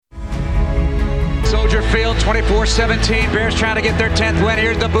Soldier Field, 24-17. Bears trying to get their 10th win.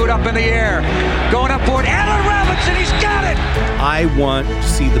 Here's the boot up in the air. Going up for it. Allen Robinson, he's got it! I want to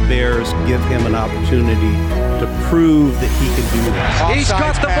see the Bears give him an opportunity to prove that he can do that. He's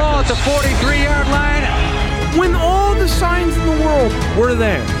got the ball at the 43-yard line. When all the signs in the world were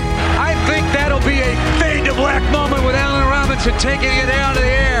there. I think that'll be a fade to black moment with Allen Robinson taking it out of the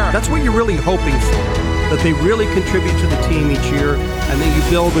air. That's what you're really hoping for, that they really contribute to the team each year, and then you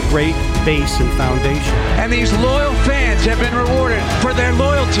build a great base and foundation. And these loyal fans have been rewarded for their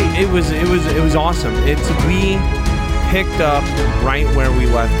loyalty. It was awesome. We picked up right where we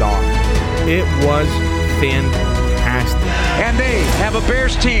left off. It was fantastic. And they have a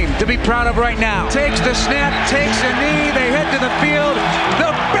Bears team to be proud of right now. Takes the snap, takes a knee, they head to the field.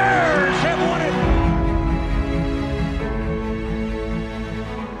 The Bears have won it.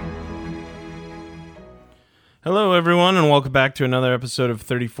 Hello, everyone, and welcome back to another episode of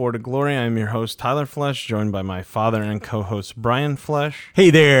 34 to Glory. I'm your host, Tyler Flesh, joined by my father and co-host, Brian Flesh. Hey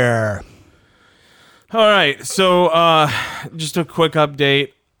there. All right, so just a quick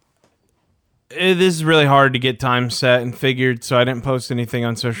update. This is really hard to get time set and figured, so I didn't post anything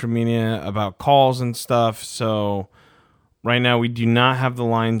on social media about calls and stuff. So right now we do not have the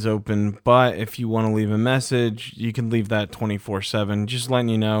lines open, but if you want to leave a message, you can leave that 24/7. Just letting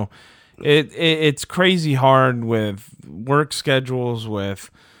you know, it's crazy hard with work schedules, with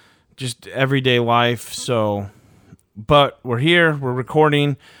just everyday life. So, but we're here, we're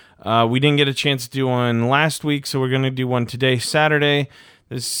recording. We didn't get a chance to do one last week, so we're going to do one today, Saturday.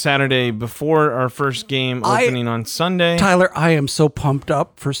 This Saturday before our first game opening on Sunday. Tyler, I am so pumped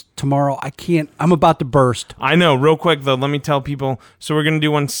up for tomorrow. I'm about to burst. I know. Real quick, though, let me tell people. So we're going to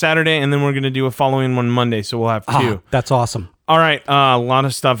do one Saturday, and then we're going to do a following one Monday, so we'll have two. That's awesome. All right. A lot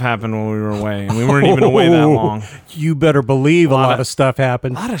of stuff happened when we were away, and we weren't even away that long. You better believe a lot of stuff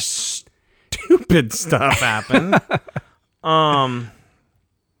happened. A lot of stupid stuff happened.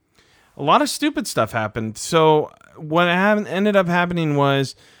 A lot of stupid stuff happened. So what ended up happening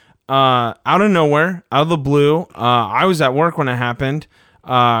was out of nowhere, out of the blue, I was at work when it happened.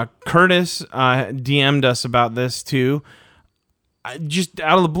 Curtis DM'd us about this too. Just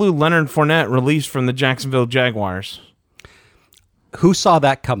out of the blue, Leonard Fournette released from the Jacksonville Jaguars. Who saw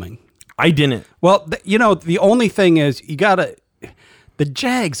that coming? I didn't. Well, the only thing is the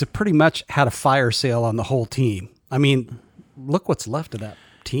Jags have pretty much had a fire sale on the whole team. I mean, look what's left of that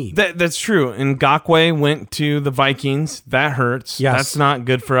team. That's true. And Ngakoue went to the Vikings. That hurts. Yes. That's not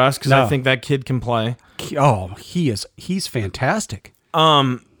good for us because I think that kid can play. Oh, he's fantastic.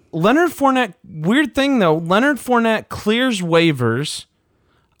 Leonard Fournette, weird thing though, Leonard Fournette clears waivers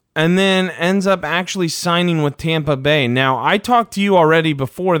and then ends up actually signing with Tampa Bay. Now, I talked to you already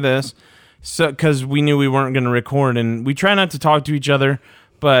before this because we knew we weren't going to record, and we try not to talk to each other,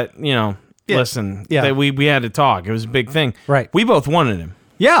 but, listen, we had to talk. It was a big thing. Right. We both wanted him.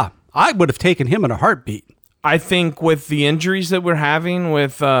 Yeah, I would have taken him in a heartbeat. I think with the injuries that we're having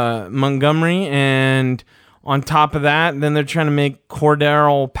with Montgomery, and on top of that, then they're trying to make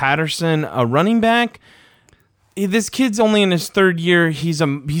Cordero Patterson a running back. This kid's only in his third year. He's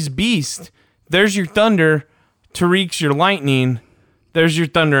beast. There's your thunder. Tariq's your lightning. There's your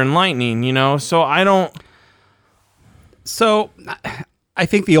thunder and lightning, So I don't... So I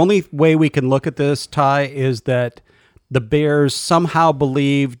think the only way we can look at this, Ty, is that the Bears somehow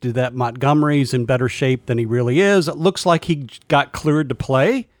believed that Montgomery's in better shape than he really is. It looks like he got cleared to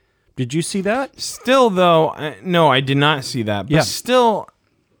play. Did you see that? Still, though, no, I did not see that. But still,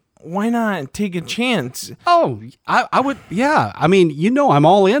 why not take a chance? Oh, I would, yeah. I mean, I'm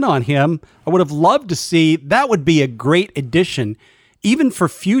all in on him. I would have loved to see, that would be a great addition, even for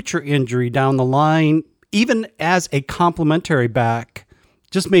future injury down the line, even as a complementary back.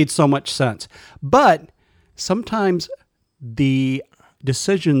 Just made so much sense. But sometimes the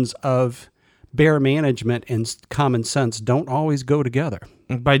decisions of Bear management and common sense don't always go together.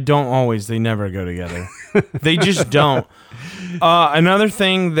 By don't always, they never go together. They just don't. Another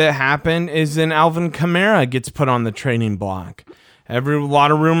thing that happened is then Alvin Kamara gets put on the trading block. A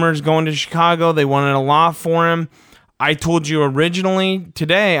lot of rumors going to Chicago. They wanted a lot for him. I told you originally,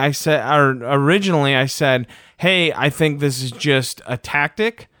 I said, hey, I think this is just a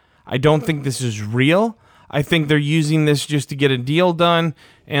tactic. I don't think this is real. I think they're using this just to get a deal done.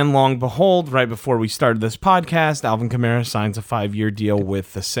 And long behold, right before we started this podcast, Alvin Kamara signs a 5-year deal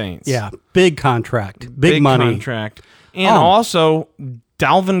with the Saints. Yeah, big contract, big money. Contract. And also,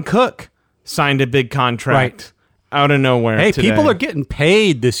 Dalvin Cook signed a big contract out of nowhere today. People are getting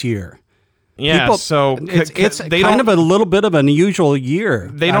paid this year. Yeah, so it's kind of a little bit of an unusual year.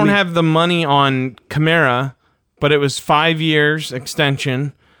 They don't have the money on Kamara, but it was 5 years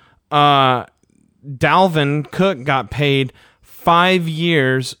extension. Dalvin Cook got paid 5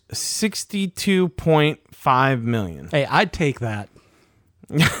 years, $62.5 million. Hey, I'd take that.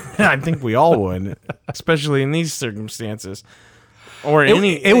 I think we all would, especially in these circumstances. Or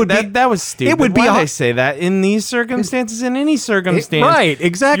that was stupid. It would be. Why did I say that in these circumstances? In any circumstance, right?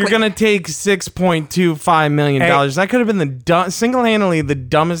 Exactly. You're going to take $6.25 million. That could have been single-handedly the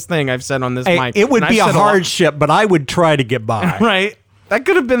dumbest thing I've said on this mic. It would be a hardship, but I would try to get by. Right? That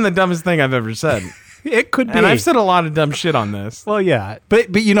could have been the dumbest thing I've ever said. It could be. And I've said a lot of dumb shit on this. Well, yeah,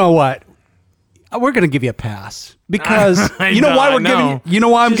 but you know what? We're going to give you a pass because I'm giving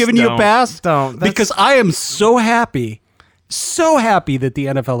you a pass. Because I am so happy that the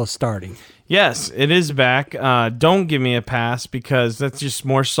NFL is starting. Yes, it is back. Don't give me a pass because that's just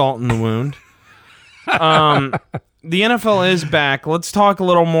more salt in the wound. The NFL is back. Let's talk a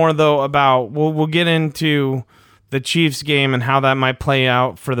little more though about we'll get into the Chiefs game and how that might play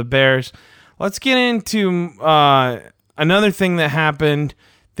out for the Bears. Let's get into another thing that happened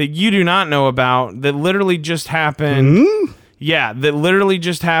that you do not know about that literally just happened. Mm-hmm. Yeah, that literally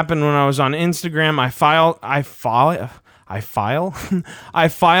just happened when I was on Instagram. I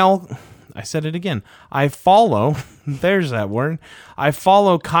said it again. I follow. There's that word. I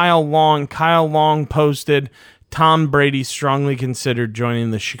follow Kyle Long. Kyle Long posted Tom Brady strongly considered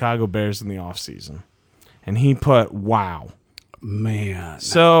joining the Chicago Bears in the offseason. And he put, wow. Man.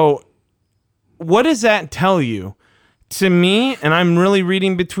 So what does that tell you? To me, and I'm really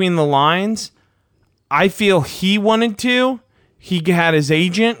reading between the lines, I feel he wanted to. He had his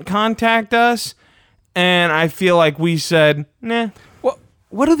agent contact us. And I feel like we said, nah.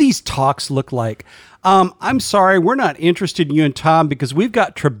 What do these talks look like? I'm sorry, we're not interested in you and Tom because we've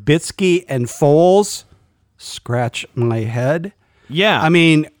got Trubisky and Foles. Scratch my head. Yeah. I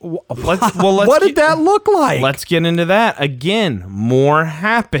mean, what did that look like? Let's get into that. Again, more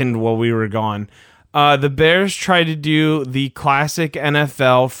happened while we were gone. The Bears tried to do the classic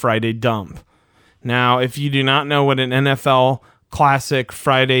NFL Friday dump. Now, if you do not know what an NFL classic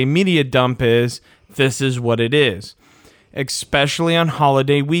Friday media dump is, this is what it is. Especially on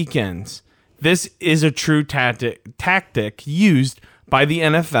holiday weekends. This is a true tactic used by the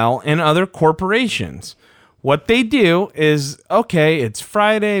NFL and other corporations. What they do is, okay, it's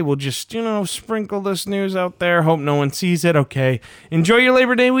Friday. We'll just, sprinkle this news out there. Hope no one sees it. Okay, enjoy your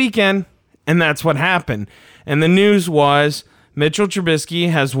Labor Day weekend. And that's what happened. And the news was Mitchell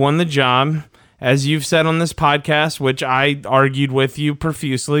Trubisky has won the job, as you've said on this podcast, which I argued with you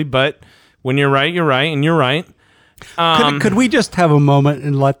profusely. But when you're right, and you're right. Could we just have a moment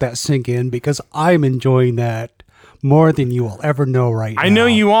and let that sink in? Because I'm enjoying that more than you will ever know right now. I know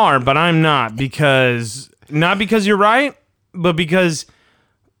you are, but I'm not. Not because you're right, but because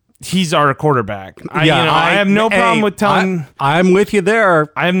he's our quarterback. I have no problem with telling... I'm with you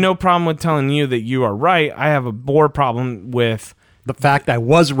there. I have no problem with telling you that you are right. I have a more problem with... the fact I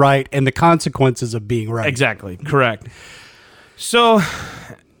was right and the consequences of being right. Exactly. Correct. So,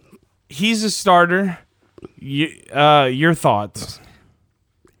 he's a starter. Your thoughts?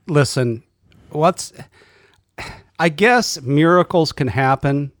 Listen, I guess miracles can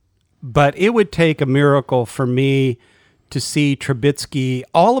happen, but it would take a miracle for me to see Trubisky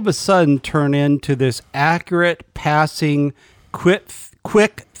all of a sudden turn into this accurate passing, quick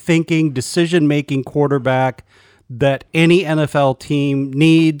thinking, decision-making quarterback that any NFL team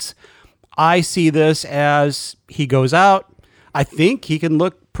needs. I see this as he goes out. I think he can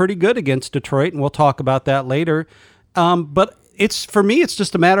look pretty good against Detroit, and we'll talk about that later. But for me, it's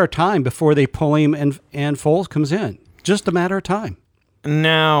just a matter of time before they pull him and Foles comes in. Just a matter of time.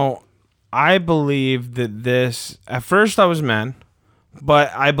 Now, I believe that this, at first I was mad,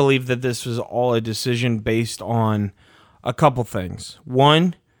 but I believe that this was all a decision based on a couple things.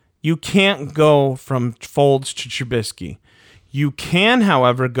 One, you can't go from Foles to Trubisky. You can,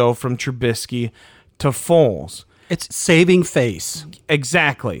 however, go from Trubisky to Foles. It's saving face.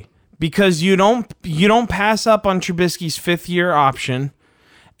 Exactly. Because you don't pass up on Trubisky's fifth-year option,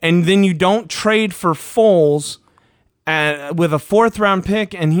 and then you don't trade for Foles with a fourth-round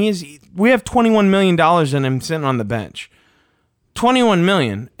pick, and we have $21 million in him sitting on the bench. $21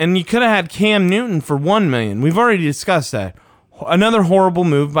 million. And you could have had Cam Newton for $1 million. We've already discussed that. Another horrible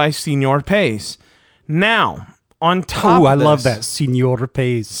move by Senor Pace. Now, on top of this... I love that, Senor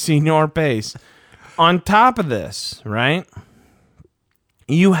Pace. Senor Pace. On top of this, right,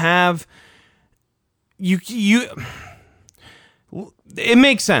 you have... it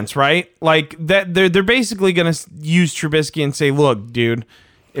makes sense, right? Like that they're basically going to use Trubisky and say, "Look, dude,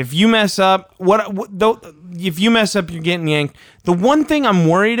 if you mess up, if you mess up, you're getting yanked." The one thing I'm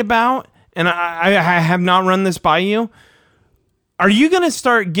worried about, and I have not run this by you, Are you going to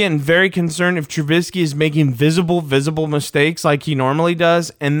start getting very concerned if Trubisky is making visible mistakes like he normally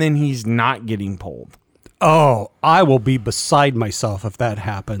does, and then he's not getting pulled? Oh, I will be beside myself if that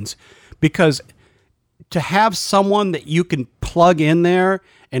happens, because to have someone that you can plug in there,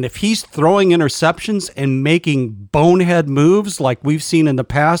 and if he's throwing interceptions and making bonehead moves like we've seen in the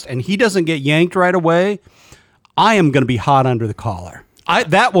past, and he doesn't get yanked right away, I am going to be hot under the collar.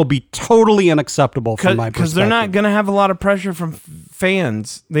 That will be totally unacceptable from my perspective. Because they're not going to have a lot of pressure from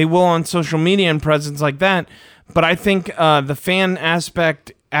fans. They will on social media and presence like that. But I think the fan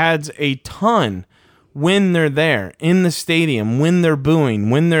aspect adds a ton when they're there in the stadium, when they're booing,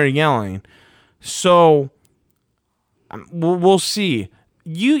 when they're yelling. So we'll see.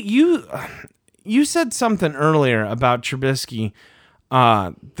 You said something earlier about Trubisky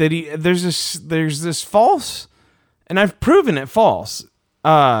that there's this false, and I've proven it false.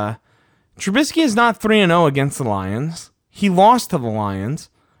 Trubisky is not 3-0 against the Lions. He lost to the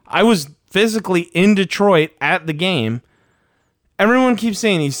Lions. I was physically in Detroit at the game. Everyone keeps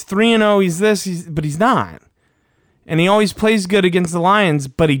saying he's 3-0, he's this, but he's not. And he always plays good against the Lions,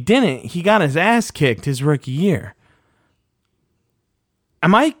 but he didn't. He got his ass kicked his rookie year.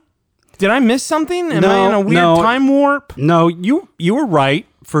 Did I miss something? Am I in a weird time warp? No, you were right.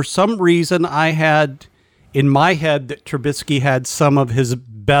 For some reason, I had in my head that Trubisky had some of his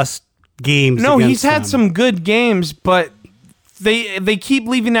best games. No, he's had them. some good games, but they keep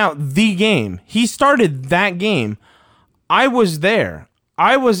leaving out the game. He started that game. I was there.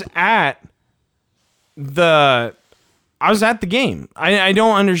 I was at the game. I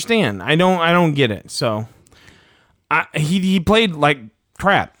don't understand. I don't get it. So he played like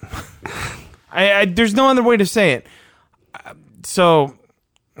crap. There's no other way to say it. So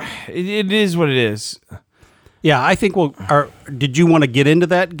it is what it is. Yeah, I think did you want to get into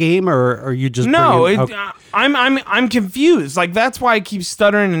that game, or are you just I'm confused. Like, that's why I keep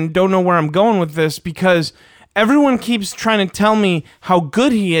stuttering and don't know where I'm going with this, because everyone keeps trying to tell me how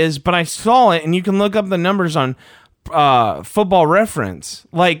good he is, but I saw it, and you can look up the numbers on Football Reference.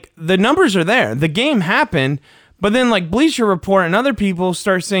 Like, the numbers are there. The game happened, but then like Bleacher Report and other people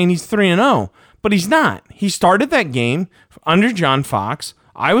start saying he's 3-0, but he's not. He started that game under John Fox.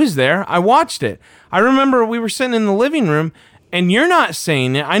 I was there. I watched it. I remember we were sitting in the living room, and you're not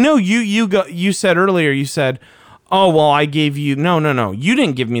saying it. I know you said earlier, you said, oh, well, I gave you... No. You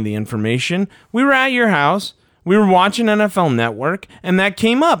didn't give me the information. We were at your house. We were watching NFL Network, and that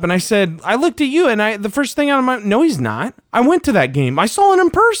came up. And I said, I looked at you, and the first thing out of my... No, he's not. I went to that game. I saw it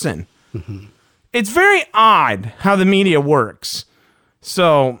in person. Mm-hmm. It's very odd how the media works.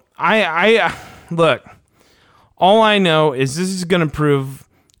 So, I look, all I know is this is going to prove...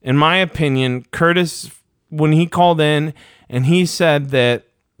 In my opinion, Curtis, when he called in and he said that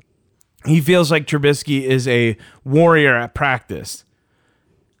he feels like Trubisky is a warrior at practice,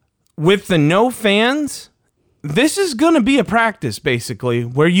 with the no fans, this is going to be a practice, basically,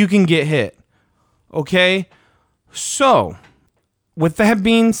 where you can get hit. Okay? So, with that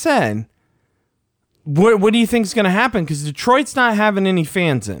being said, what do you think is going to happen? Because Detroit's not having any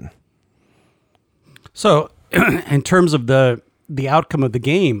fans in. So, in terms of the outcome of the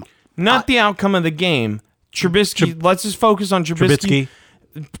game. Not the outcome of the game. Trubisky, let's just focus on Trubisky.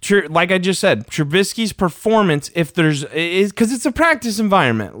 Like I just said, Trubisky's performance, because it's a practice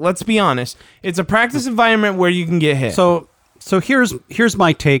environment. Let's be honest. It's a practice environment where you can get hit. So here's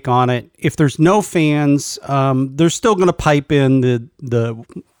my take on it. If there's no fans, they're still going to pipe in the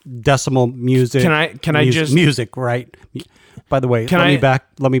decimal music. Music, right? By the way, let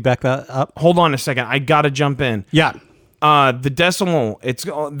me back that up. Hold on a second. I got to jump in. Yeah. The decimal,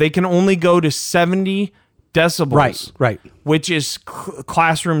 they can only go to 70 decibels. Right. Which is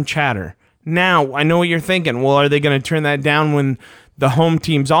classroom chatter. Now, I know what you're thinking. Well, are they going to turn that down when the home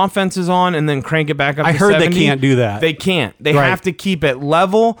team's offense is on and then crank it back up to 70? I heard they can't do that. They can't. They have to keep it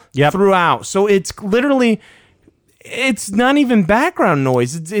level throughout. So it's literally... It's not even background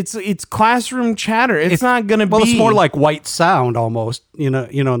noise. It's classroom chatter. It's not going to be... Well, it's more like white sound almost, in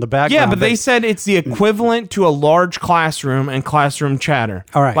the background. Yeah, but they said it's the equivalent to a large classroom and classroom chatter.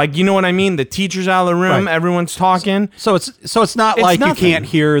 All right. Like, you know what I mean? The teacher's out of the room, everyone's talking. So it's not like nothing. You can't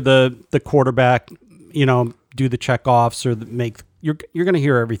hear the quarterback, do the checkoffs or you're going to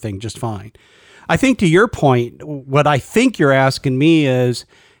hear everything just fine. I think to your point, what I think you're asking me is,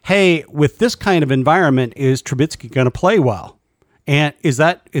 hey, with this kind of environment, is Trubisky going to play well? And is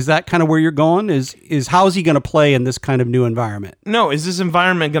that kind of where you're going? Is how is he going to play in this kind of new environment? No, is this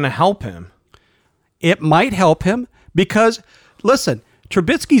environment going to help him? It might help him because, listen,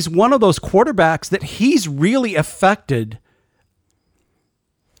 Trubisky's one of those quarterbacks that he's really affected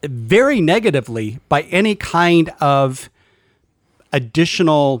very negatively by any kind of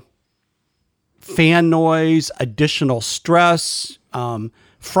additional fan noise, additional stress,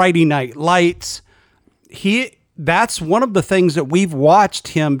 Friday night lights. That's one of the things that we've watched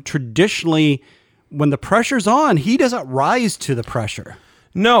him traditionally. When the pressure's on, he doesn't rise to the pressure.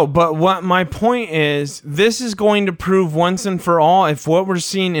 No, but what my point is, this is going to prove once and for all if what we're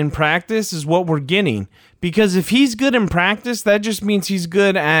seeing in practice is what we're getting. Because if he's good in practice, that just means he's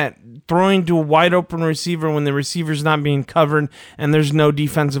good at throwing to a wide open receiver when the receiver's not being covered and there's no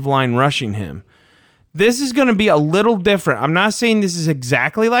defensive line rushing him. This is going to be a little different. I'm not saying this is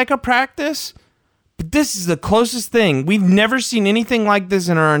exactly like a practice, but this is the closest thing. We've never seen anything like this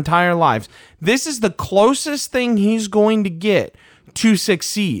in our entire lives. This is the closest thing he's going to get to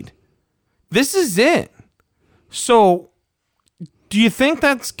succeed. This is it. So, do you think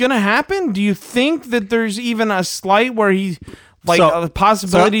that's going to happen? Do you think that there's even a slight where he, a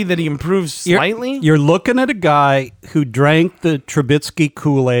possibility that he improves slightly? You're looking at a guy who drank the Trubisky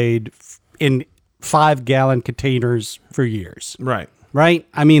Kool-Aid in 5-gallon containers for years. Right. Right?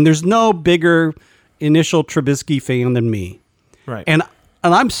 I mean, there's no bigger initial Trubisky fan than me. Right. And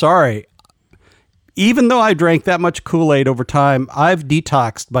I'm sorry. Even though I drank that much Kool-Aid over time, I've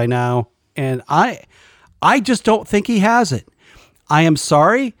detoxed by now, and I just don't think he has it. I am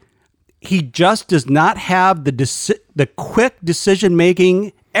sorry. He just does not have the quick decision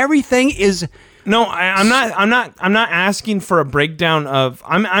making. Everything is No, I'm not asking for a breakdown of.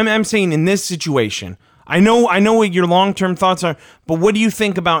 I'm saying in this situation. I know what your long-term thoughts are, but what do you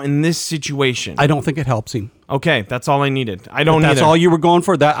think about in this situation? I don't think it helps him. Okay, that's all I needed. I don't. That's all you were going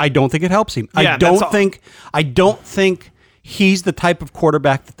for. That I don't think it helps him. Yeah, I don't think he's the type of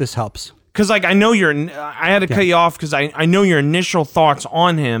quarterback that this helps. Because I know I had to cut you off because I know your initial thoughts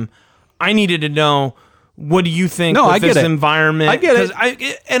on him. I needed to know, what do you think of this environment? I get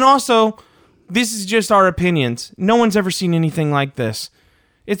it. And also, this is just our opinions. No one's ever seen anything like this.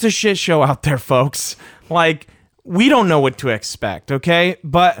 It's a shit show out there, folks. Like, we don't know what to expect, okay?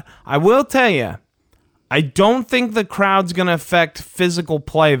 But I will tell you, I don't think the crowd's going to affect physical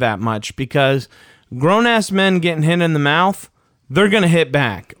play that much because grown-ass men getting hit in the mouth, they're going to hit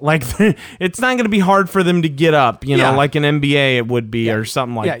back. Like, it's not going to be hard for them to get up, like an NBA it would be or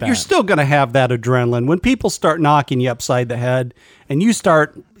something like that. You're still going to have that adrenaline. When people start knocking you upside the head and you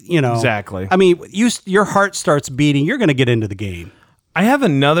start, Exactly. I mean, your heart starts beating, you're going to get into the game. I have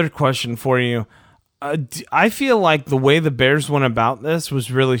another question for you. I feel like the way the Bears went about this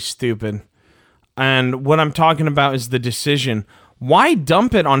was really stupid. And what I'm talking about is the decision. Why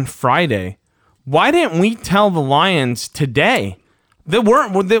dump it on Friday? Why didn't we tell the Lions today?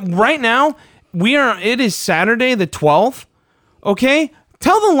 Right now, it is Saturday the 12th. Okay?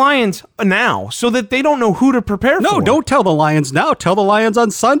 Tell the Lions now so that they don't know who to prepare for. No, don't tell the Lions now. Tell the Lions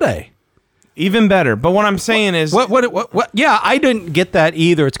on Sunday. Even better. But what I'm saying is... What? Yeah, I didn't get that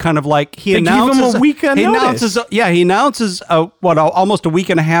either. It's kind of like he announces... Give him a week of notice. He announces, almost a week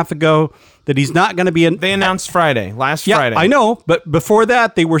and a half ago that he's not going to be in... They announced Friday, last Friday. I know, but before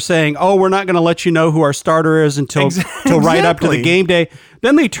that, they were saying, we're not going to let you know who our starter is until right up to the game day.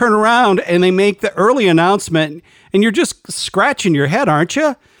 Then they turn around and they make the early announcement, and you're just scratching your head, aren't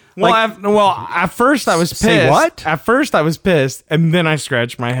you? At first I was pissed. Say what? At first I was pissed, and then I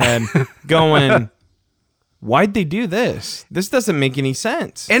scratched my head going, why'd they do this? This doesn't make any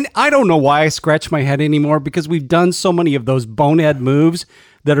sense. And I don't know why I scratch my head anymore, because we've done so many of those bonehead moves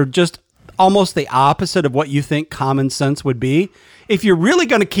that are just almost the opposite of what you think common sense would be. If you're really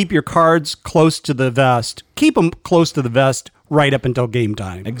going to keep your cards close to the vest, keep them close to the vest right up until game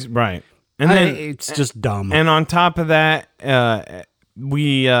time. Right. And then it's just dumb. And on top of that,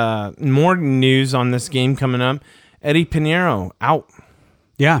 more news on this game coming up. Eddie Pinheiro out.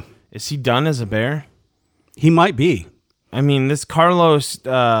 Yeah. Is he done as a Bear? He might be. I mean, this Carlos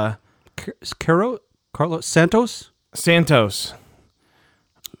Santos? Santos.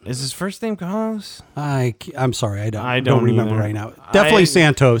 Is his first name Carlos? I'm sorry, I don't remember right now. Definitely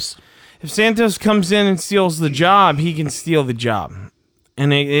Santos. If Santos comes in and steals the job, he can steal the job.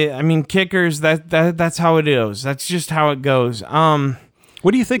 And kickers, that's how it is. That's just how it goes.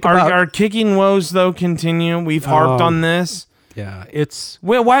 What do you think about our kicking woes though continue? We've harped on this. Yeah, it's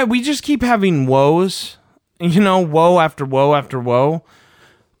why we just keep having woes. Woe after woe after woe.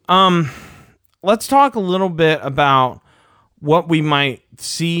 Let's talk a little bit about what we might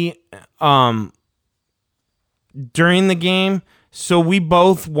see during the game. So we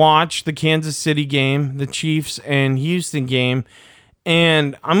both watched the Kansas City game, the Chiefs and Houston game.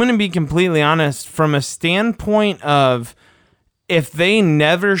 And I'm going to be completely honest, from a standpoint of if they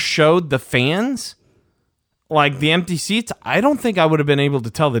never showed the fans, like the empty seats, I don't think I would have been able to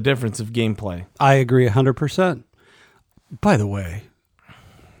tell the difference of gameplay. I agree 100%. By the way,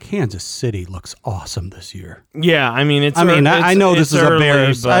 Kansas City looks awesome this year. Yeah, I mean, I know this is early, a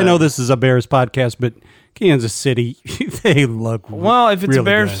Bears. but- I know this is a Bears podcast, but Kansas City, they look Well, if it's really a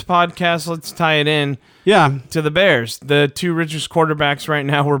Bears good. podcast, let's tie it in Yeah, to the Bears. The two richest quarterbacks right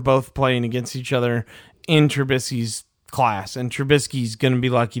now were both playing against each other in Trubisky's class, and Trubisky's going to be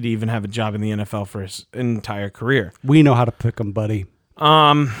lucky to even have a job in the NFL for his entire career. we know how to pick them, buddy.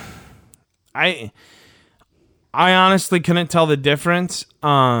 I honestly couldn't tell the difference.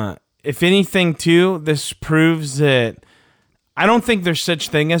 If anything, too, this proves that I don't think there's such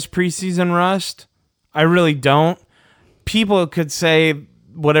thing as preseason rust. I really don't. People could say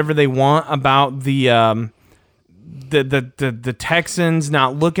whatever they want about the Texans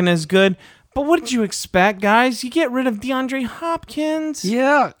not looking as good, but what did you expect, guys? You get rid of DeAndre Hopkins.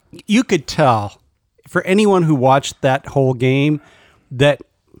 Yeah, you could tell for anyone who watched that whole game that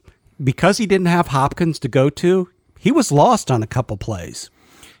because he didn't have Hopkins to go to, he was lost on a couple plays.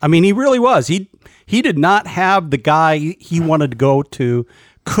 I mean, he really was. He did not have the guy he wanted to go to.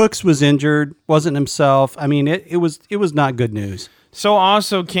 Cooks was injured, wasn't himself. I mean, it was not good news. So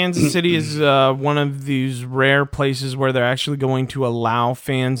also, Kansas City is one of these rare places where they're actually going to allow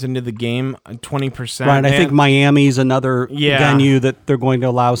fans into the game, 20%. Right, I think Miami's another Yeah. venue that they're going to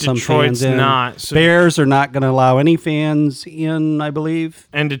allow some Detroit's fans in. not. So- Bears are not going to allow any fans in, I believe.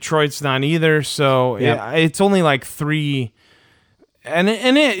 and Detroit's not either. So Yeah. it's only like 3, and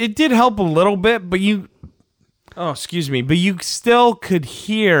it did help a little bit, but but you still could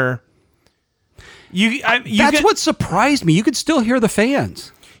hear. That's what surprised me. You could still hear the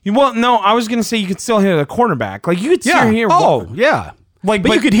fans. Well, no, I was gonna say you could still hear the quarterback. Like you could still hear. Yeah. Like,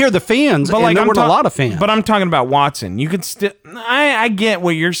 but you could hear the fans, and there weren't a lot of fans. But I'm talking about Watson. You could still. I get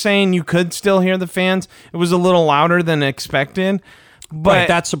what you're saying. You could still hear the fans. It was a little louder than expected, but Right,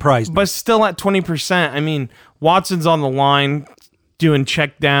 that surprised me. But still at 20%. I mean, Watson's on the line doing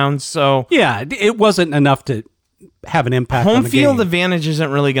check downs, so Yeah, it wasn't enough to have an impact on home the field game. advantage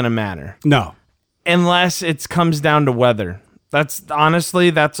isn't really going to matter No. unless it comes down to weather. That's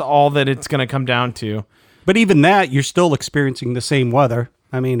all that it's going to come down to. But even that, you're still experiencing the same weather.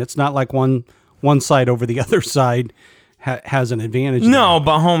 I mean, it's not like one side over the other side has an advantage. No,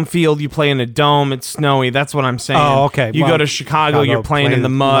 but home field, you play in a dome. It's snowy. That's what I'm saying. Oh, okay. You Well, go to Chicago, you're playing in the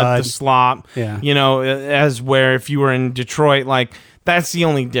mud, the slop. Yeah. You know, as where if you were in Detroit, like that's the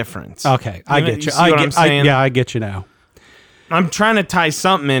only difference. Okay, I get you. See what I'm saying? I get you now. I'm trying to tie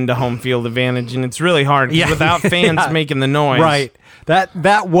something into home field advantage, and it's really hard 'cause Yeah. without fans Yeah. making the noise. Right.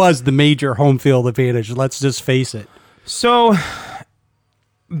 That was the major home field advantage. Let's just face it. So,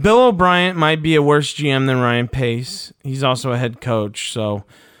 Bill O'Brien might be a worse GM than Ryan Pace. He's also a head coach, so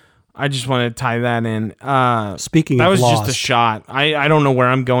I just wanted to tie that in. Speaking that of was lost, just a shot. I don't know where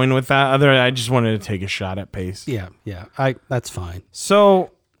I'm going with that. I just wanted to take a shot at Pace. Yeah. That's fine. So,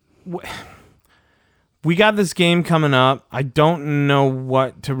 we got this game coming up. I don't know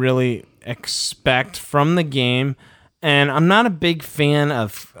what to really expect from the game. And I'm not a big fan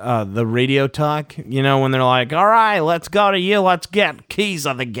of the radio talk, you know, when they're like, all right, let's go to you. Let's get keys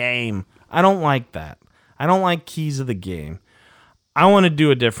of the game. I don't like that. I don't like keys of the game. I want to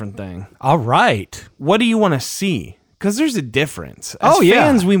do a different thing. All right. What do you want to see? Because there's a difference. As Oh, yeah.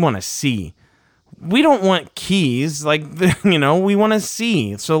 fans, we want to see. We don't want keys. Like, you know, we want to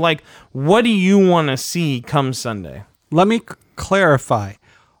see. So, like, what do you want to see come Sunday? Let me clarify.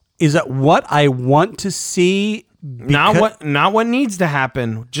 Is it what I want to see? Not what needs to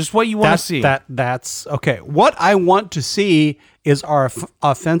happen. Just what you want to see. That's okay. What I want to see is our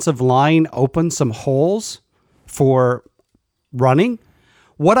offensive line open some holes for running.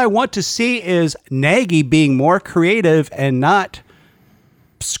 What I want to see is Nagy being more creative and not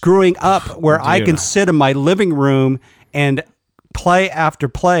screwing up where I Dude. can sit in my living room and play after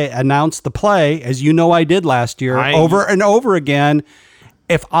play, announce the play, as you know I did last year, over and over again.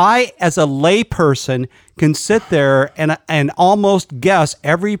 If I, as a layperson, can sit there and almost guess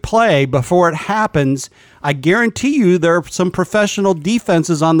every play before it happens, I guarantee you there are some professional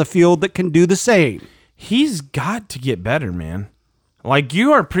defenses on the field that can do the same. He's got to get better, man. Like,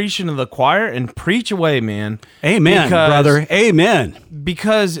 you are preaching to the choir, and preach away, man. Amen, brother. Amen.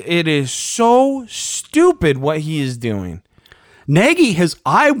 Because it is so stupid what he is doing.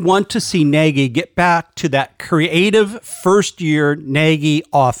 I want to see Nagy get back to that creative first-year Nagy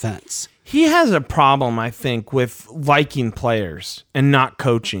offense. He has a problem, I think, with liking players and not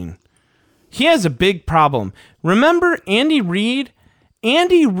coaching. He has a big problem. Remember Andy Reid?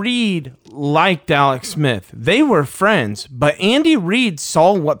 Andy Reid liked Alex Smith. They were friends, but Andy Reid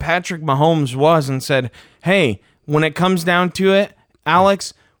saw what Patrick Mahomes was and said, hey, when it comes down to it,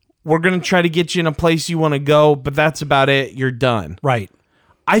 Alex, we're going to try to get you in a place you want to go, but that's about it. You're done. Right.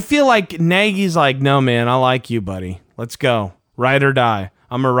 I feel like Nagy's like, no, man, I like you, buddy. Let's go. Ride or die.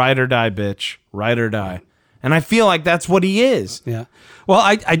 I'm a ride or die, bitch. Ride or die. And I feel like that's what he is. Yeah. Well,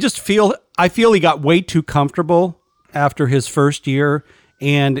 I just feel he got way too comfortable after his first year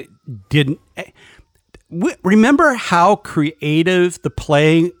and didn't. Remember how creative the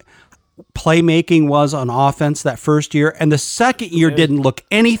playmaking was on offense that first year, and the second year didn't look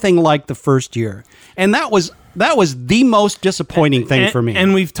anything like the first year, and that was the most disappointing thing for me.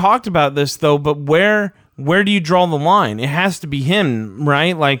 And we've talked about this though, but where do you draw the line? It has to be him,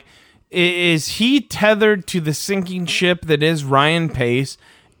 right? Like, is he tethered to the sinking ship that is Ryan Pace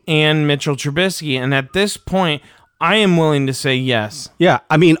and Mitchell Trubisky? And at this point, I am willing to say yes. Yeah,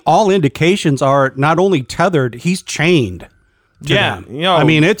 I mean, all indications are not only tethered, he's chained. Yeah, I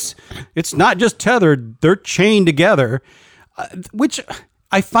mean, it's not just tethered; they're chained together, which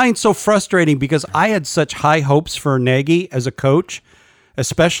I find so frustrating because I had such high hopes for Nagy as a coach,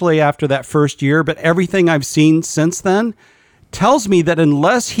 especially after that first year. But everything I've seen since then tells me that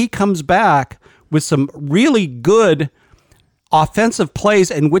unless he comes back with some really good offensive plays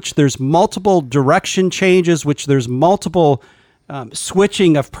in which there's multiple direction changes, which there's multiple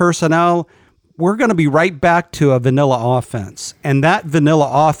switching of personnel, we're going to be right back to a vanilla offense. And that vanilla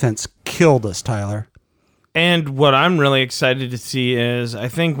offense killed us, Tyler. And what I'm really excited to see is I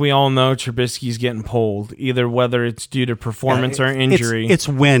think we all know Trubisky's getting pulled, either whether it's due to performance or injury. It's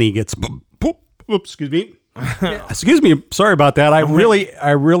when he gets... Excuse me. Excuse me. Sorry about that. I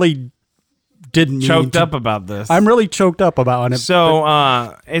really didn't choked up about this. I'm really choked up about it. So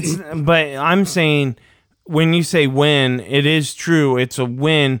but I'm saying when you say win, it is true. It's a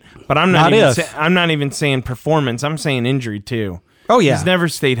win, but I'm not even saying performance. I'm saying injury too. Oh yeah, he's never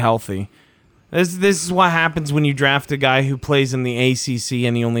stayed healthy. This is what happens when you draft a guy who plays in the ACC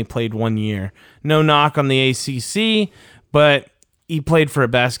and he only played 1 year. No knock on the ACC, but he played for a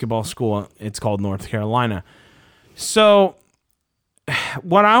basketball school. It's called North Carolina. So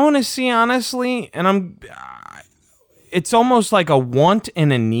what I want to see, honestly, and it's almost like a want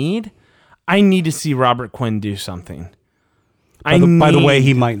and a need. I need to see Robert Quinn do something. By the way,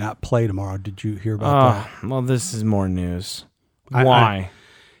 he might not play tomorrow. Did you hear about that? Well, this is more news. Why?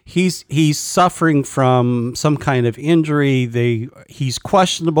 He's suffering from some kind of injury. He's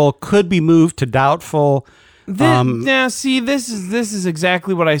questionable. Could be moved to doubtful. Now, see, this is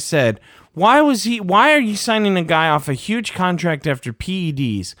exactly what I said. Why are you signing a guy off a huge contract after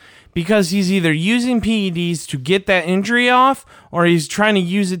PEDs? Because he's either using PEDs to get that injury off, or he's trying to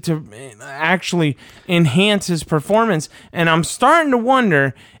use it to actually enhance his performance. And I'm starting to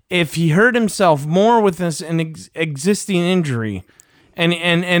wonder if he hurt himself more with an existing injury. And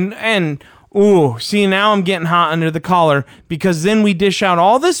see, now I'm getting hot under the collar, because then we dish out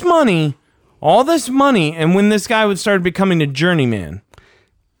all this money, and when this guy would start becoming a journeyman.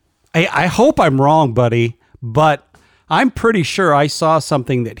 I hope I'm wrong, buddy, but I'm pretty sure I saw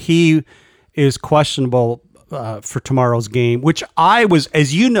something that he is questionable for tomorrow's game, which I was,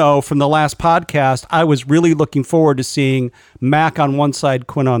 as you know from the last podcast, I was really looking forward to seeing Mac on one side,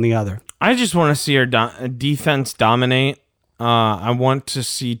 Quinn on the other. I just want to see our defense dominate. I want to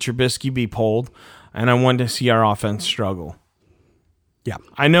see Trubisky be pulled, and I want to see our offense struggle. Yeah.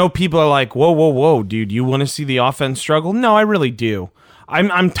 I know people are like, whoa, dude, you want to see the offense struggle? No, I really do.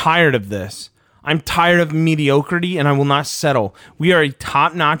 I'm tired of this. I'm tired of mediocrity, and I will not settle. We are a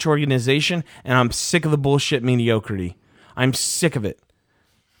top-notch organization, and I'm sick of the bullshit mediocrity. I'm sick of it.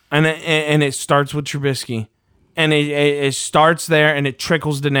 And it starts with Trubisky. And it starts there, and it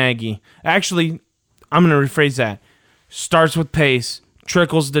trickles to Nagy. Actually, I'm going to rephrase that. Starts with Pace,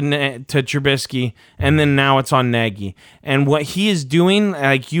 trickles to Trubisky, and then now it's on Nagy. And what he is doing,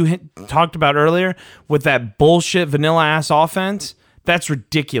 like you talked about earlier, with that bullshit vanilla-ass offense, that's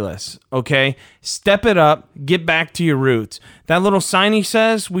ridiculous, okay? Step it up. Get back to your roots. That little sign he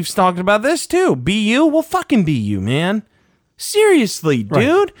says, we've talked about this too. Be you? Well, fucking be you, man. Seriously, dude.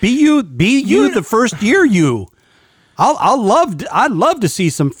 Right. Be you the first year you. I'd love to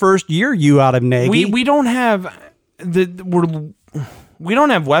see some first year you out of Nagy. We don't have we don't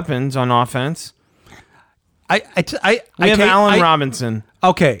have weapons on offense. We have Allen Robinson.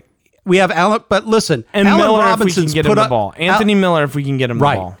 Okay. We have Allen, but listen, and Allen Miller Robinson's if we can get him the ball. Anthony Miller if we can get him the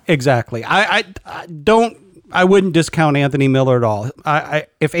ball. Right, exactly. I wouldn't discount Anthony Miller at all.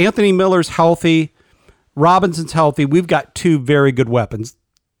 If Anthony Miller's healthy, Robinson's healthy, we've got two very good weapons.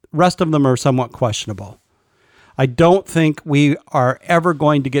 Rest of them are somewhat questionable. I don't think we are ever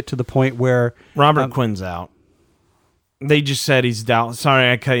going to get to the point where Robert Quinn's out. They just said he's down.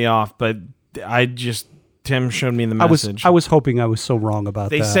 Sorry, I cut you off, but Tim showed me the message. I was hoping I was so wrong about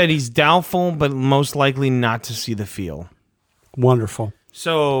that. They said he's doubtful, but most likely not to see the field. Wonderful.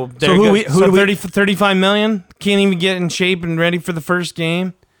 So, who do we- 35 million? Can't even get in shape and ready for the first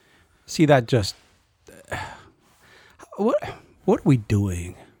game? See, that just... What are we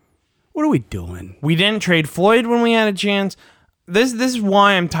doing? What are we doing? We didn't trade Floyd when we had a chance. This is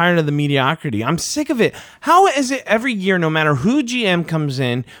why I'm tired of the mediocrity. I'm sick of it. How is it every year, no matter who GM comes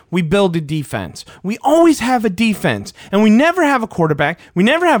in, we build a defense? We always have a defense, and we never have a quarterback. We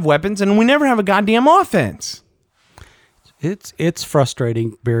never have weapons, and we never have a goddamn offense. It's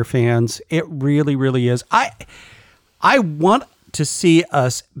frustrating, Bear fans. It really, really is. I want to see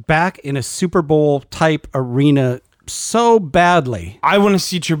us back in a Super Bowl type arena so badly. I want to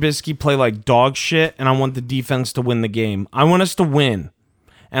see Trubisky play like dog shit, and I want the defense to win the game. I want us to win,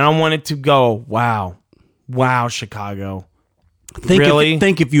 and I want it to go, wow, Chicago.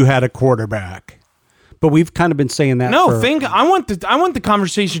 Think if you had a quarterback. But we've kind of been saying that. No, I want the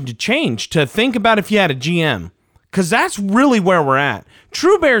conversation to change, to think about if you had a GM, because that's really where we're at.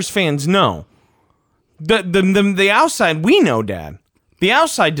 True Bears fans know. The outside, we know, Dad. The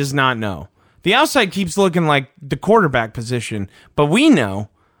outside does not know. The outside keeps looking like the quarterback position, but we know.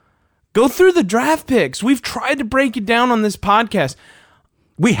 Go through the draft picks. We've tried to break it down on this podcast.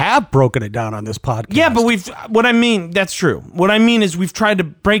 We have broken it down on this podcast. Yeah, but that's true. What I mean is we've tried to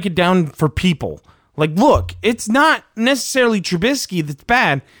break it down for people. Like, look, it's not necessarily Trubisky that's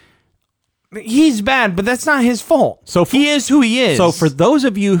bad. He's bad, but that's not his fault. He is who he is. So for those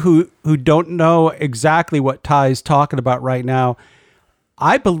of you who don't know exactly what Ty's talking about right now,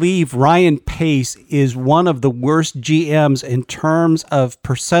 I believe Ryan Pace is one of the worst GMs in terms of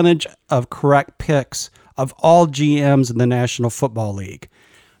percentage of correct picks of all GMs in the National Football League.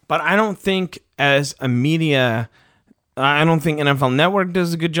 But I don't think as a media, I don't think NFL Network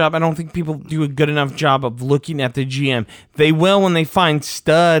does a good job. I don't think people do a good enough job of looking at the GM. They will when they find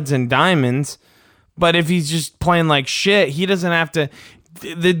studs and diamonds, but if he's just playing like shit, he doesn't have to.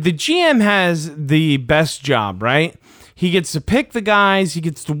 The GM has the best job, right? He gets to pick the guys, he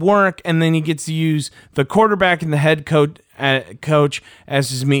gets to work, and then he gets to use the quarterback and the head coach as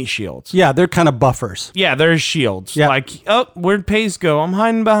his meat shields. Yeah, they're kind of buffers. Yeah, they're his shields. Yep. Like, oh, where'd Pace go? I'm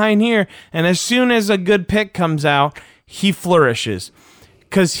hiding behind here. And as soon as a good pick comes out, he flourishes.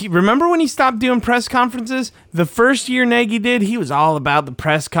 Because remember when he stopped doing press conferences? The first year Nagy did, he was all about the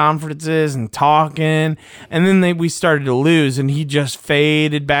press conferences and talking. And then we started to lose, and he just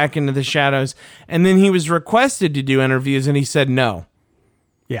faded back into the shadows. And then he was requested to do interviews, and he said no.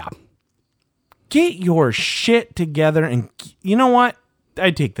 Yeah. Get your shit together, and you know what?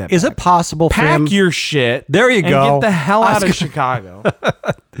 I take that Is back. it possible for him? Pack your shit. There you and go. Get the hell out of Chicago.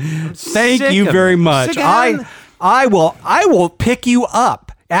 Thank you very much. I will pick you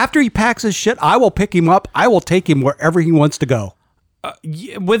up. After he packs his shit, I will pick him up. I will take him wherever he wants to go.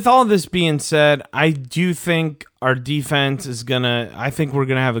 With all this being said, I do think our defense is I think we're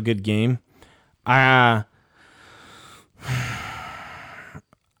gonna have a good game. I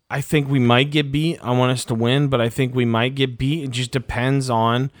think we might get beat. I want us to win, but I think we might get beat. It just depends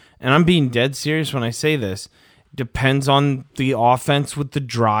on, and I'm being dead serious when I say this, depends on the offense with the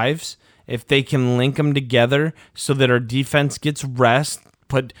drives. If they can link them together so that our defense gets rest,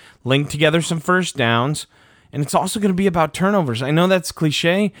 link together some first downs, and it's also going to be about turnovers. I know that's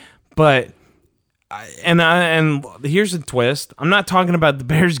cliche, but and here's the twist. I'm not talking about the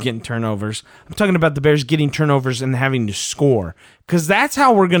Bears getting turnovers. I'm talking about the Bears getting turnovers and having to score, because that's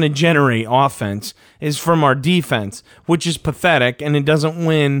how we're going to generate offense, is from our defense, which is pathetic, and it doesn't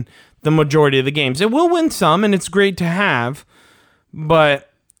win the majority of the games. It will win some, and it's great to have, but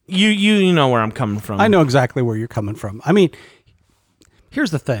you know where I'm coming from. I know exactly where you're coming from. I mean,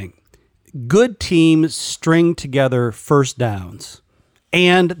 here's the thing. Good teams string together first downs,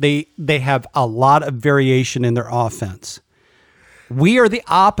 and they have a lot of variation in their offense. We are the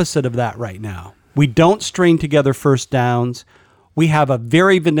opposite of that right now. We don't string together first downs. We have a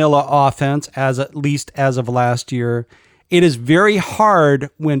very vanilla offense, at least as of last year. It is very hard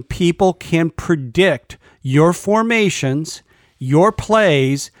when people can predict your formations, your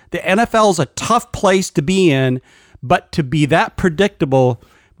plays. The NFL is a tough place to be in, but to be that predictable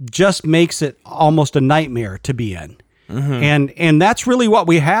just makes it almost a nightmare to be in. Mm-hmm. And that's really what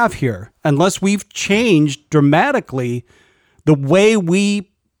we have here. Unless we've changed dramatically the way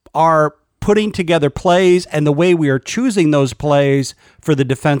we are putting together plays and the way we are choosing those plays for the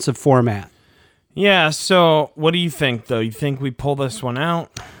defensive format. Yeah, so what do you think, though? You think we pull this one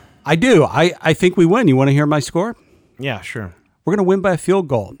out? I do. I think we win. You want to hear my score? Yeah, sure. We're going to win by a field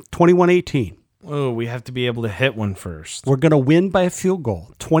goal, 21-18. Oh, we have to be able to hit one first. We're going to win by a field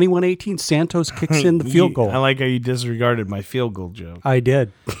goal, 21-18. Santos kicks in the field goal. I like how you disregarded my field goal joke. I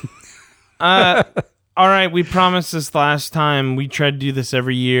did. All right, we promised this last time. We tried to do this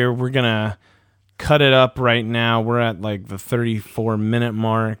every year. We're going to cut it up right now. We're at like the 34-minute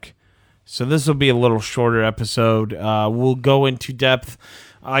mark. So this will be a little shorter episode. We'll go into depth,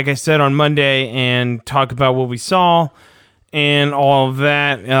 like I said, on Monday and talk about what we saw and all of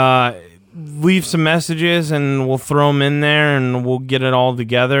that. Leave some messages and we'll throw them in there and we'll get it all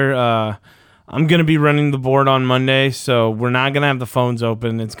together. I'm going to be running the board on Monday, so we're not going to have the phones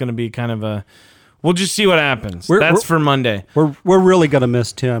open. It's going to be kind of a... We'll just see what happens. That's for Monday. We're really going to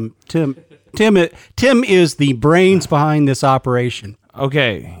miss Tim. Tim is the brains behind this operation.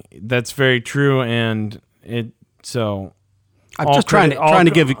 Okay, that's very true, and I'm just trying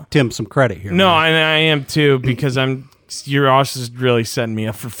to give Tim some credit here. No, I am too, because you're also really setting me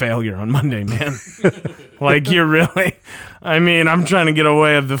up for failure on Monday, man. Like, you're really... I mean, I'm trying to get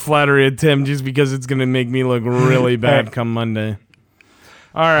away with the flattery of Tim just because it's going to make me look really bad come Monday.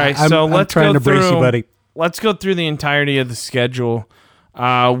 All right, so let's go through... You, buddy. Let's go through the entirety of the schedule.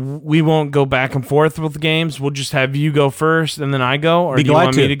 We won't go back and forth with games. We'll just have you go first and then I go, or do you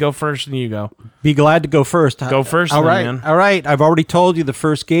want me to go first and you go? Be glad to go first. Go first, all right, man. All right. I've already told you the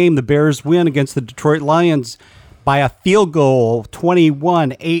first game, the Bears win against the Detroit Lions by a field goal,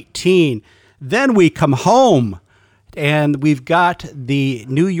 21-18. Then we come home, and we've got the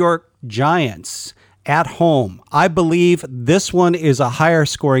New York Giants at home. I believe this one is a higher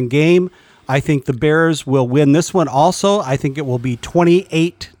scoring game. I think the Bears will win this one also. I think it will be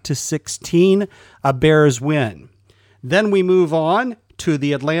 28-16, a Bears win. Then we move on to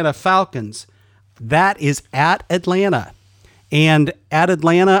the Atlanta Falcons. That is at Atlanta. And at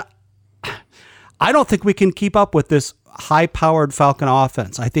Atlanta, I don't think we can keep up with this high-powered Falcon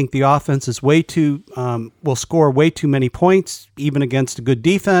offense. I think the offense is will score way too many points, even against a good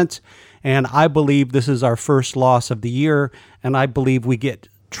defense. And I believe this is our first loss of the year, and I believe we get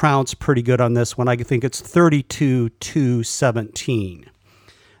trounced pretty good on this one. I think it's 32-17.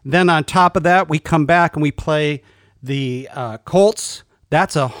 Then on top of that, we come back and we play the Colts.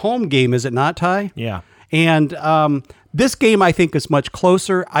 That's a home game, is it not, Ty? Yeah. And this game, I think, is much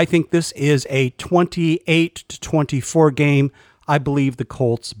closer. I think this is a 28-24 game. I believe the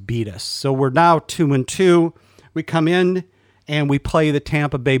Colts beat us. So we're now 2-2. We come in and we play the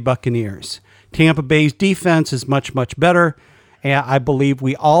Tampa Bay Buccaneers. Tampa Bay's defense is much, much better. And I believe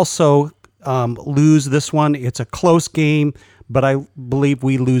we also lose this one. It's a close game, but I believe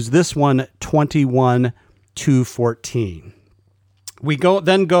we lose this one 21-14. We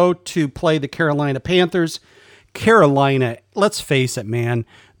then go to play the Carolina Panthers. Carolina, let's face it, man,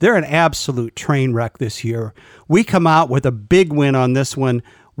 they're an absolute train wreck this year. We come out with a big win on this one.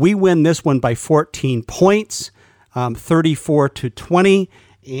 We win this one by 14 points, 34-20,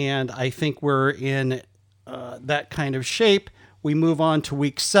 and I think we're in that kind of shape. We move on to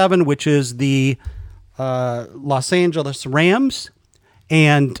week 7, which is the Los Angeles Rams.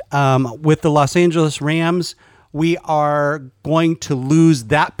 And with the Los Angeles Rams, we are going to lose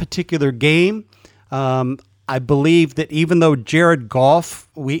that particular game. I believe that even though Jared Goff,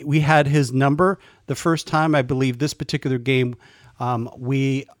 we had his number the first time, I believe this particular game,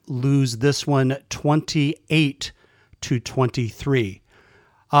 we lose this one 28-23.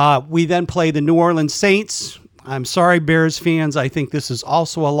 We then play the New Orleans Saints. I'm sorry, Bears fans. I think this is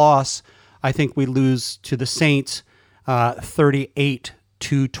also a loss. I think we lose to the Saints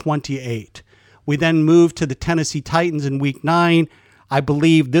 38-28. We then move to the Tennessee Titans in week 9. I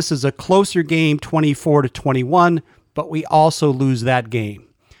believe this is a closer game, 24-21, but we also lose that game.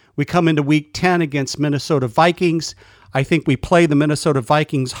 We come into week 10 against Minnesota Vikings. I think we play the Minnesota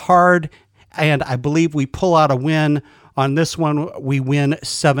Vikings hard, and I believe we pull out a win. On this one, we win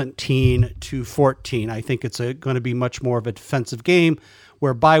 17-14. I think it's going to be much more of a defensive game,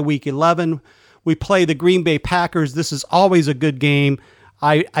 where by week 11, we play the Green Bay Packers. This is always a good game.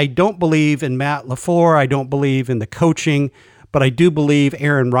 I don't believe in Matt LaFleur. I don't believe in the coaching, but I do believe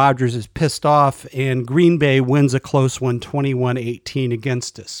Aaron Rodgers is pissed off, and Green Bay wins a close one, 21-18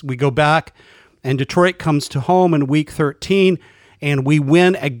 against us. We go back, and Detroit comes to home in week 13, and we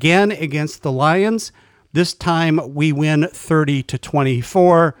win again against the Lions. This time we win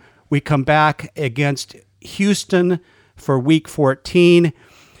 30-24. We come back against Houston for week 14.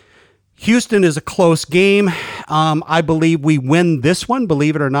 Houston is a close game. I believe we win this one,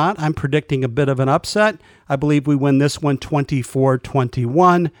 believe it or not. I'm predicting a bit of an upset. I believe we win this one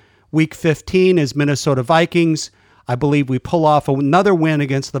 24-21. Week 15 is Minnesota Vikings. I believe we pull off another win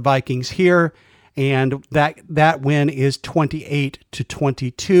against the Vikings here, and that win is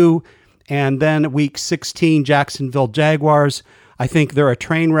 28-22. And then week 16, Jacksonville Jaguars. I think they're a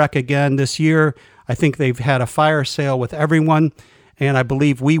train wreck again this year. I think they've had a fire sale with everyone, and I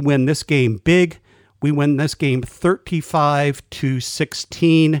believe we win this game big. We win this game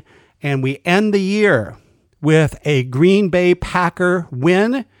 35-16, and we end the year with a Green Bay Packer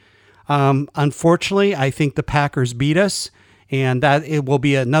win. Unfortunately, I think the Packers beat us, and that it will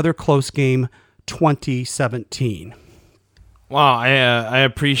be another close game, 2017. Wow, I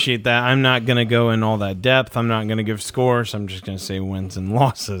appreciate that. I'm not going to go in all that depth. I'm not going to give scores. I'm just going to say wins and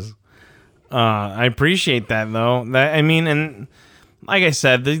losses. I appreciate that, though. And like I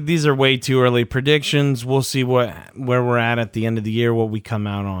said, these are way too early predictions. We'll see where we're at the end of the year, what we come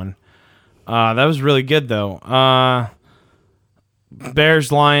out on. That was really good, though.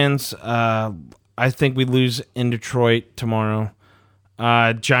 Bears, Lions. I think we lose in Detroit tomorrow.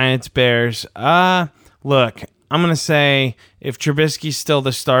 Giants, Bears. Look, I'm going to say if Trubisky's still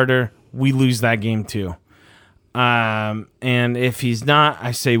the starter, we lose that game too. And if he's not,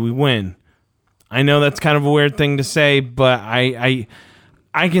 I say we win. I know that's kind of a weird thing to say, but I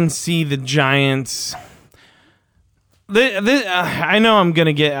can see the Giants. I know I'm going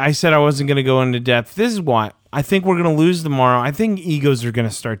to get. I said I wasn't going to go into depth. This is what I think we're going to lose tomorrow. I think egos are going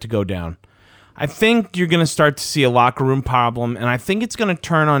to start to go down. I think you're going to start to see a locker room problem, and I think it's going to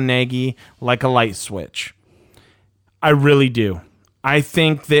turn on Nagy like a light switch. I really do. I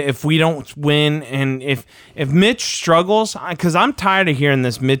think that if we don't win, and if Mitch struggles, because I'm tired of hearing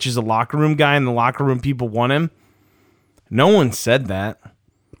this, Mitch is a locker room guy and the locker room people want him. No one said that.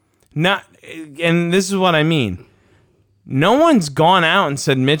 And this is what I mean. No one's gone out and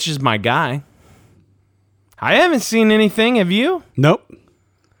said Mitch is my guy. I haven't seen anything. Have you? Nope.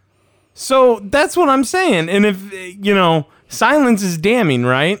 So that's what I'm saying. And if, silence is damning,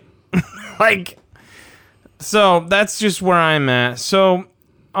 right? So that's just where I'm at. So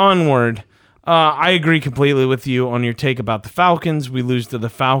onward. I agree completely with you on your take about the Falcons. We lose to the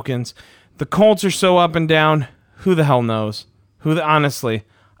Falcons. The Colts are so up and down. Who the hell knows? Honestly,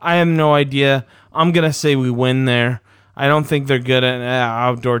 I have no idea. I'm going to say we win there. I don't think they're good at an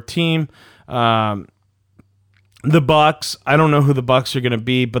outdoor team. The Bucs, I don't know who the Bucs are going to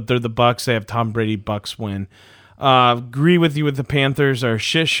be, but they're the Bucs. They have Tom Brady. Bucs win. Agree with you with the Panthers are a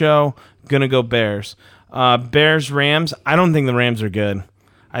shit show. Going to go Bears. Bears, Rams. I don't think the Rams are good.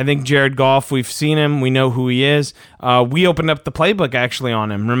 I think Jared Goff, we've seen him. We know who he is. We opened up the playbook actually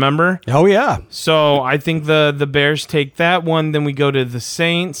on him, remember? Oh, yeah. So I think the Bears take that one. Then we go to the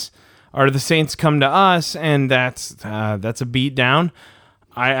Saints, or the Saints come to us, and that's a beat down.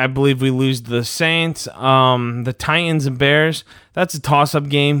 I believe we lose to the Saints. The Titans and Bears, that's a toss-up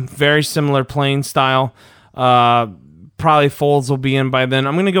game. Very similar playing style. Probably Foles will be in by then.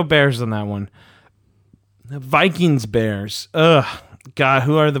 I'm going to go Bears on that one. Vikings, Bears. Ugh. God,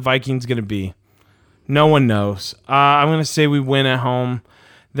 who are the Vikings going to be? No one knows. I'm going to say we win at home.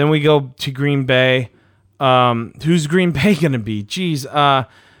 Then we go to Green Bay. Who's Green Bay going to be? Jeez.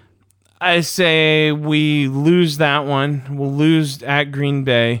 I say we lose that one. We'll lose at Green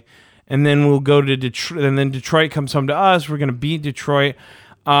Bay. And then we'll go to Detroit. And then Detroit comes home to us. We're going to beat Detroit.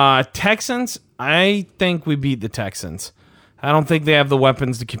 Texans, I think we beat the Texans. I don't think they have the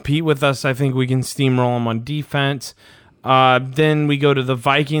weapons to compete with us. I think we can steamroll them on defense. Then we go to the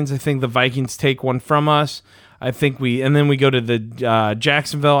Vikings. I think the Vikings take one from us. And then we go to the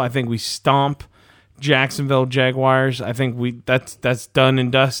Jacksonville. I think we stomp Jacksonville Jaguars. I think that's done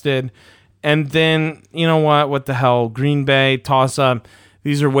and dusted. And then, you know what? What the hell? Green Bay, toss up.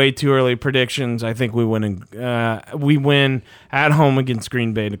 These are way too early predictions. I think we win at home against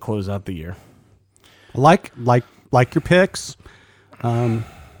Green Bay to close out the year. Like your picks.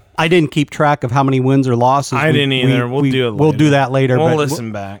 I didn't keep track of how many wins or losses. I didn't either. We'll do it later. We'll do that later. We'll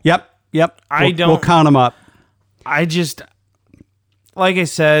listen back. Yep. We'll count them up. I just, like I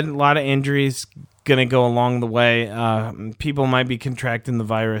said, a lot of injuries going to go along the way. People might be contracting the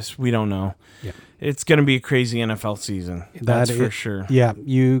virus. We don't know. Yep. It's going to be a crazy NFL season. That's for sure. Yeah,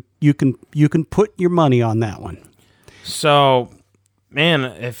 you can put your money on that one. So, man,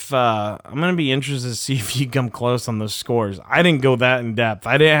 if I'm going to be interested to see if you come close on those scores. I didn't go that in depth.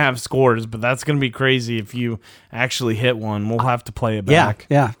 I didn't have scores, but that's going to be crazy if you actually hit one. We'll have to play it back.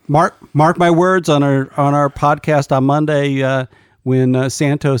 Yeah. Mark my words on our podcast on Monday when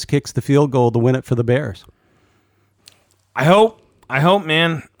Santos kicks the field goal to win it for the Bears. I hope,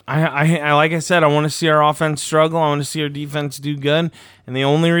 man. I like I said, I want to see our offense struggle. I want to see our defense do good, and the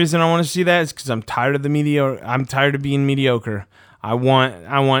only reason I want to see that is because I'm tired of I'm tired of being mediocre. I want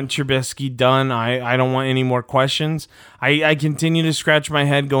Trubisky done. I don't want any more questions. I continue to scratch my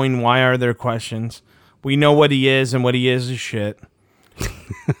head going, why are there questions? We know what he is, and what he is shit.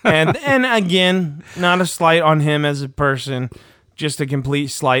 and again, not a slight on him as a person, just a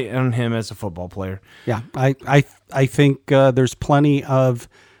complete slight on him as a football player. Yeah, I think there's plenty of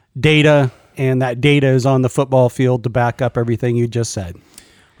data and that data is on the football field to back up everything you just said.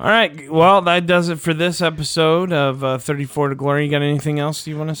 All right. Well, that does it for this episode of 34 to Glory. You got anything else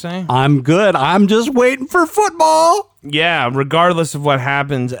you want to say? I'm good. I'm just waiting for football. Yeah, regardless of what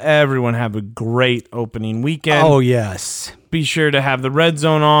happens, everyone have a great opening weekend. Oh, yes. Be sure to have the Red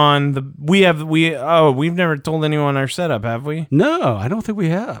Zone on. We've never told anyone our setup, have we? No, I don't think we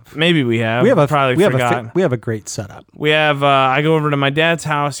have. Maybe we have. We have a great setup. We have. I go over to my dad's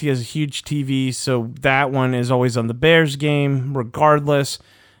house. He has a huge TV, so that one is always on the Bears game, regardless.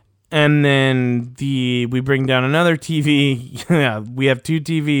 And then we bring down another TV. Yeah, we have 2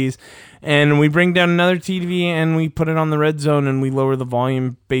 TVs. And we bring down another TV and we put it on the Red Zone and we lower the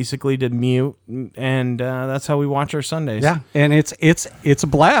volume basically to mute. And that's how we watch our Sundays. Yeah, and it's a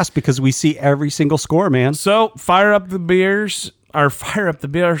blast because we see every single score, man. So fire up the beers, or fire up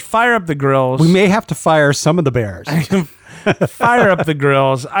the grills. We may have to fire some of the Bears. Fire up the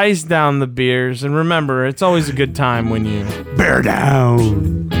grills, ice down the beers, and remember, it's always a good time when you bear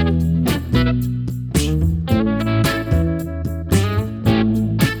down.